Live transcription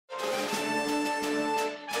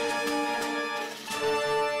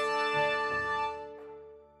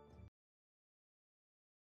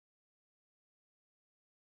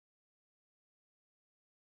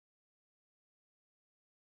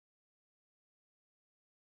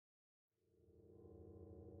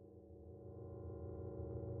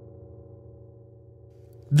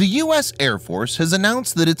The U.S. Air Force has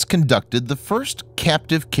announced that it's conducted the first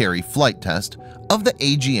captive carry flight test of the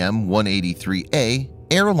AGM-183A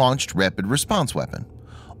Air-Launched Rapid Response Weapon,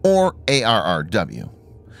 or ARRW.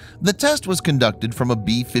 The test was conducted from a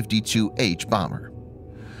B-52H bomber.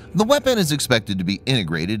 The weapon is expected to be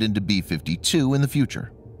integrated into B-52 in the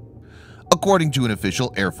future. According to an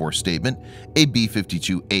official Air Force statement, a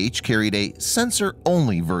B-52H carried a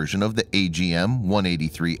sensor-only version of the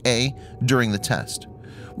AGM-183A during the test,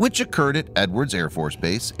 which occurred at Edwards Air Force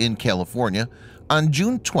Base in California on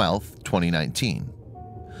June 12, 2019.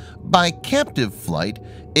 By captive flight,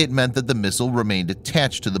 it meant that the missile remained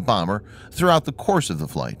attached to the bomber throughout the course of the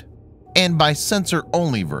flight, and by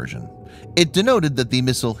sensor-only version, it denoted that the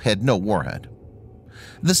missile had no warhead.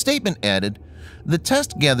 The statement added, "The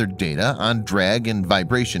test gathered data on drag and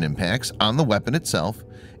vibration impacts on the weapon itself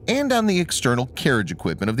and on the external carriage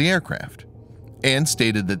equipment of the aircraft," and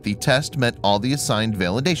stated that the test met all the assigned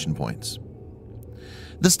validation points.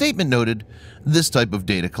 The statement noted, "This type of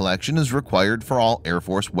data collection is required for all Air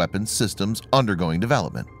Force weapons systems undergoing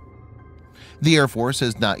development." The Air Force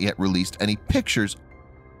has not yet released any pictures.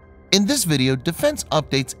 In this video, Defense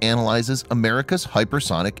Updates analyzes America's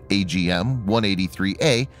hypersonic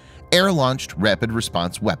AGM-183A Air-Launched Rapid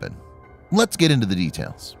Response Weapon. Let's get into the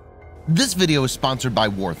details. This video is sponsored by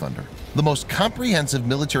War Thunder, the most comprehensive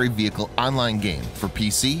military vehicle online game for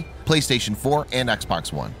PC, PlayStation 4, and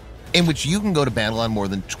Xbox One, in which you can go to battle on more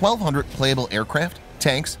than 1,200 playable aircraft,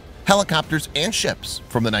 tanks, helicopters, and ships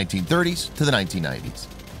from the 1930s to the 1990s.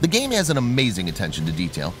 The game has an amazing attention to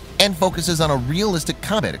detail and focuses on a realistic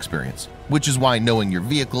combat experience, which is why knowing your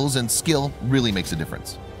vehicles and skill really makes a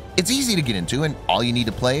difference. It's easy to get into, and all you need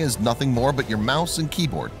to play is nothing more but your mouse and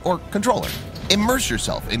keyboard or controller. Immerse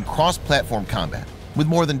yourself in cross-platform combat with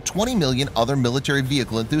more than 20 million other military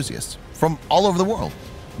vehicle enthusiasts from all over the world.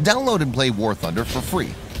 Download and play War Thunder for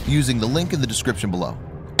free using the link in the description below,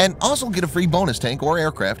 and also get a free bonus tank or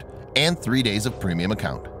aircraft and 3 days of premium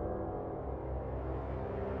account.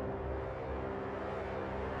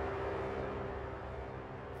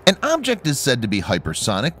 An object is said to be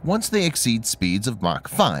hypersonic once they exceed speeds of Mach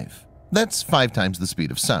 5. That's 5 times the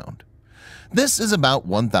speed of sound. This is about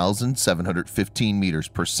 1,715 meters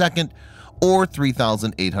per second, or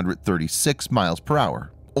 3,836 miles per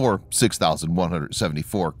hour, or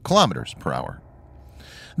 6,174 kilometers per hour.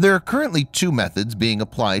 There are currently 2 methods being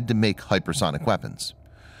applied to make hypersonic weapons.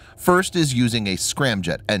 First is using a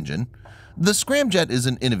scramjet engine. The scramjet is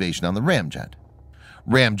an innovation on the ramjet.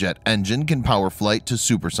 Ramjet engine can power flight to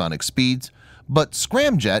supersonic speeds, but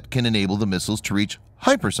scramjet can enable the missiles to reach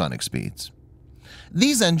hypersonic speeds.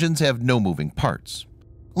 These engines have no moving parts,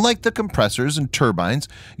 like the compressors and turbines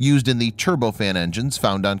used in the turbofan engines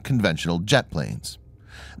found on conventional jet planes.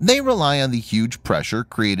 They rely on the huge pressure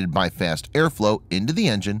created by fast airflow into the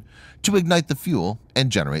engine to ignite the fuel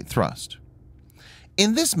and generate thrust.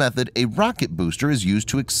 In this method, a rocket booster is used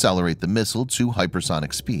to accelerate the missile to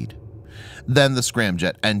hypersonic speed. Then the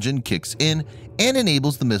scramjet engine kicks in and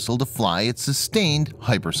enables the missile to fly at sustained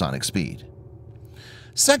hypersonic speed.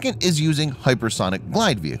 Second is using hypersonic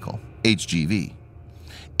glide vehicle, HGV.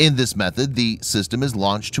 In this method, the system is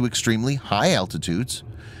launched to extremely high altitudes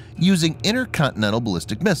using intercontinental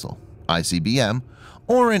ballistic missile, ICBM,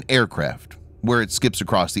 or an aircraft, where it skips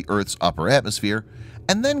across the Earth's upper atmosphere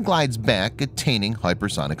and then glides back, attaining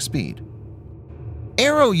hypersonic speed.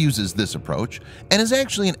 ARRW uses this approach and is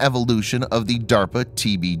actually an evolution of the DARPA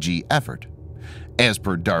TBG effort. As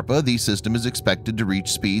per DARPA, the system is expected to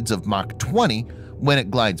reach speeds of Mach 20 when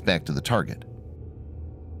it glides back to the target.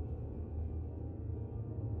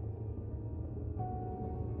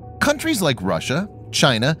 Countries like Russia,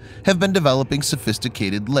 China have been developing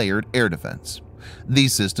sophisticated layered air defense.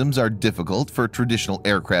 These systems are difficult for traditional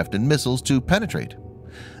aircraft and missiles to penetrate.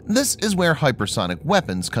 This is where hypersonic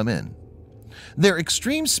weapons come in. Their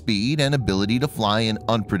extreme speed and ability to fly an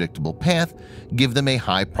unpredictable path give them a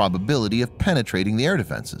high probability of penetrating the air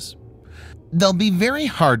defenses. They'll be very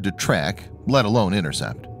hard to track, let alone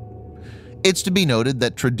intercept. It's to be noted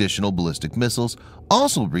that traditional ballistic missiles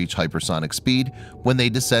also reach hypersonic speed when they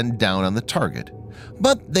descend down on the target,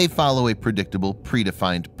 but they follow a predictable,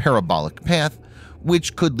 predefined parabolic path,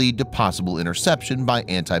 which could lead to possible interception by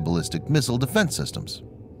anti-ballistic missile defense systems.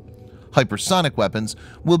 Hypersonic weapons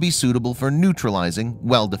will be suitable for neutralizing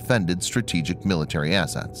well-defended strategic military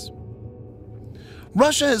assets.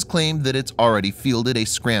 Russia has claimed that it's already fielded a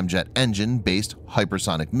scramjet engine-based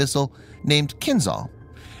hypersonic missile named Kinzhal,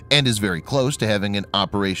 and is very close to having an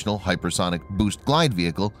operational hypersonic boost glide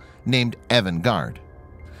vehicle named Avangard.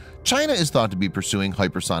 China is thought to be pursuing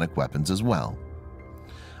hypersonic weapons as well.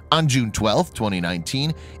 On June 12,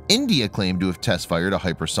 2019, India claimed to have test-fired a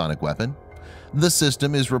hypersonic weapon. The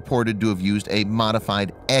system is reported to have used a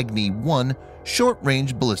modified Agni-1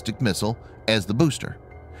 short-range ballistic missile as the booster.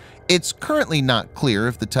 It's currently not clear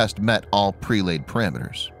if the test met all pre-laid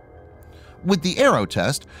parameters. With the ARRW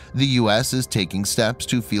test, the U.S. is taking steps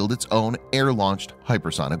to field its own air-launched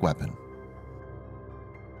hypersonic weapon.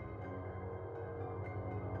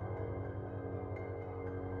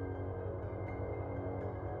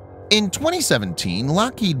 In 2017,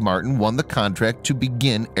 Lockheed Martin won the contract to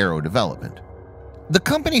begin ARRW development. The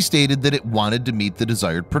company stated that it wanted to meet the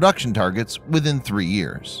desired production targets within 3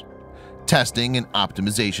 years. Testing and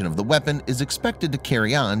optimization of the weapon is expected to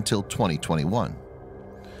carry on till 2021.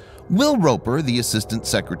 Will Roper, the Assistant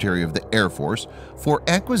Secretary of the Air Force for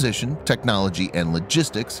Acquisition, Technology, and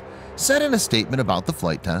Logistics, said in a statement about the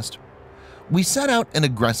flight test, "We set out an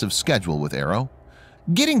aggressive schedule with ARRW.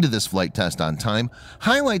 Getting to this flight test on time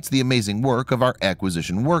highlights the amazing work of our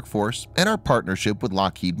acquisition workforce and our partnership with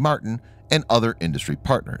Lockheed Martin and other industry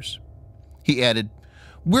partners." He added,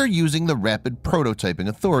 "We're using the rapid prototyping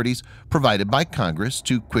authorities provided by Congress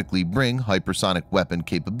to quickly bring hypersonic weapon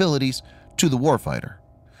capabilities to the warfighter.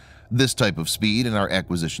 This type of speed in our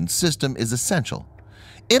acquisition system is essential.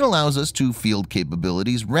 It allows us to field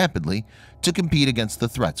capabilities rapidly to compete against the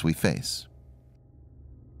threats we face."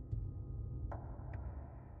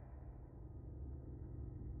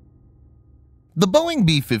 The Boeing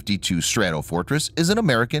B-52 Stratofortress is an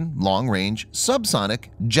American long-range subsonic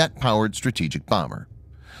jet-powered strategic bomber.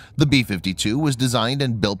 The B-52 was designed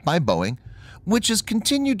and built by Boeing, which has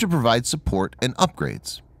continued to provide support and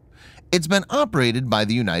upgrades. It's been operated by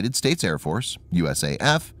the United States Air Force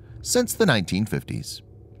 (USAF) since the 1950s.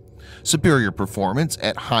 Superior performance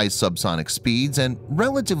at high subsonic speeds and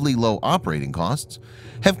relatively low operating costs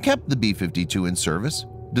have kept the B-52 in service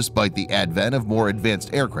despite the advent of more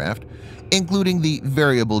advanced aircraft, including the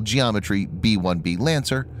variable geometry B-1B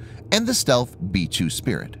Lancer and the stealth B-2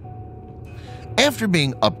 Spirit. After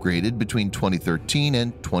being upgraded between 2013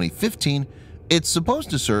 and 2015, it's supposed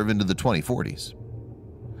to serve into the 2040s.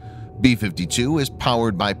 B-52 is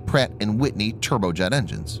powered by Pratt & Whitney turbojet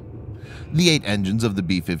engines. The 8 engines of the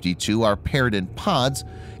B-52 are paired in pods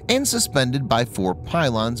and suspended by 4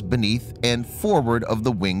 pylons beneath and forward of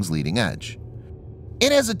the wing's leading edge.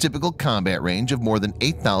 It has a typical combat range of more than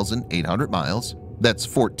 8,800 miles, that's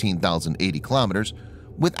 14,080 kilometers,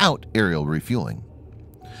 without aerial refueling.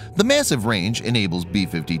 The massive range enables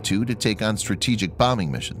B-52 to take on strategic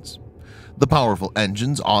bombing missions. The powerful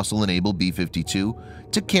engines also enable B-52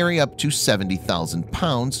 to carry up to 70,000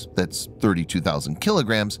 pounds, that's 32,000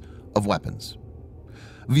 kilograms, of weapons.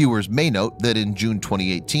 Viewers may note that in June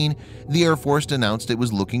 2018, the Air Force announced it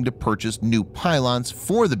was looking to purchase new pylons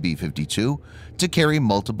for the B-52 to carry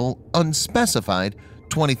multiple unspecified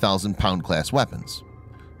 20,000-pound class weapons.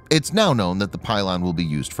 It's now known that the pylon will be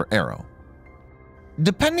used for ARRW.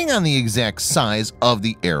 Depending on the exact size of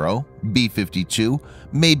the ARRW, B-52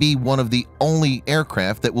 may be one of the only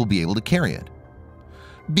aircraft that will be able to carry it.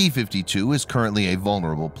 B-52 is currently a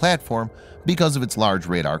vulnerable platform because of its large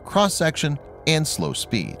radar cross-section and slow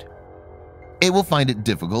speed. It will find it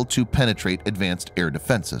difficult to penetrate advanced air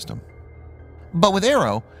defense system. But with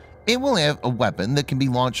ARRW, it will have a weapon that can be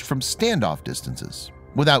launched from standoff distances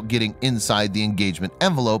without getting inside the engagement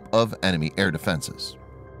envelope of enemy air defenses.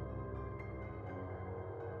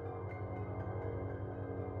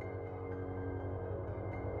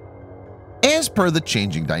 As per the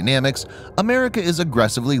changing dynamics, America is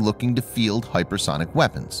aggressively looking to field hypersonic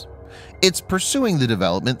weapons. It's pursuing the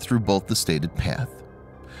development through both the stated path.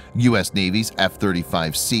 U.S. Navy's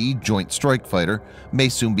F-35C Joint Strike Fighter may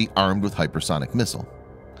soon be armed with hypersonic missile.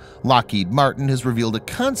 Lockheed Martin has revealed a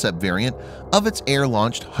concept variant of its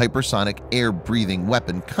air-launched hypersonic air-breathing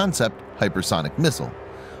weapon concept hypersonic missile,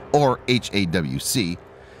 or HAWC,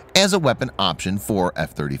 as a weapon option for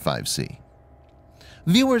F-35C.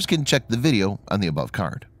 Viewers can check the video on the above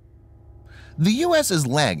card. The U.S. is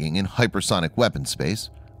lagging in hypersonic weapon space,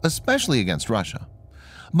 especially against Russia.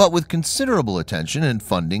 But with considerable attention and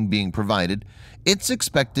funding being provided, it's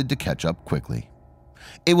expected to catch up quickly.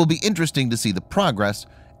 It will be interesting to see the progress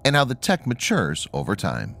and how the tech matures over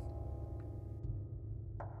time.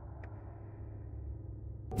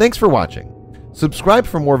 Thanks for watching. Subscribe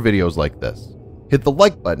for more videos like this. Hit the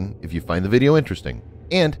like button if you find the video interesting,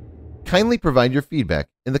 and kindly provide your feedback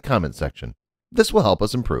in the comment section. This will help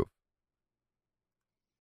us improve.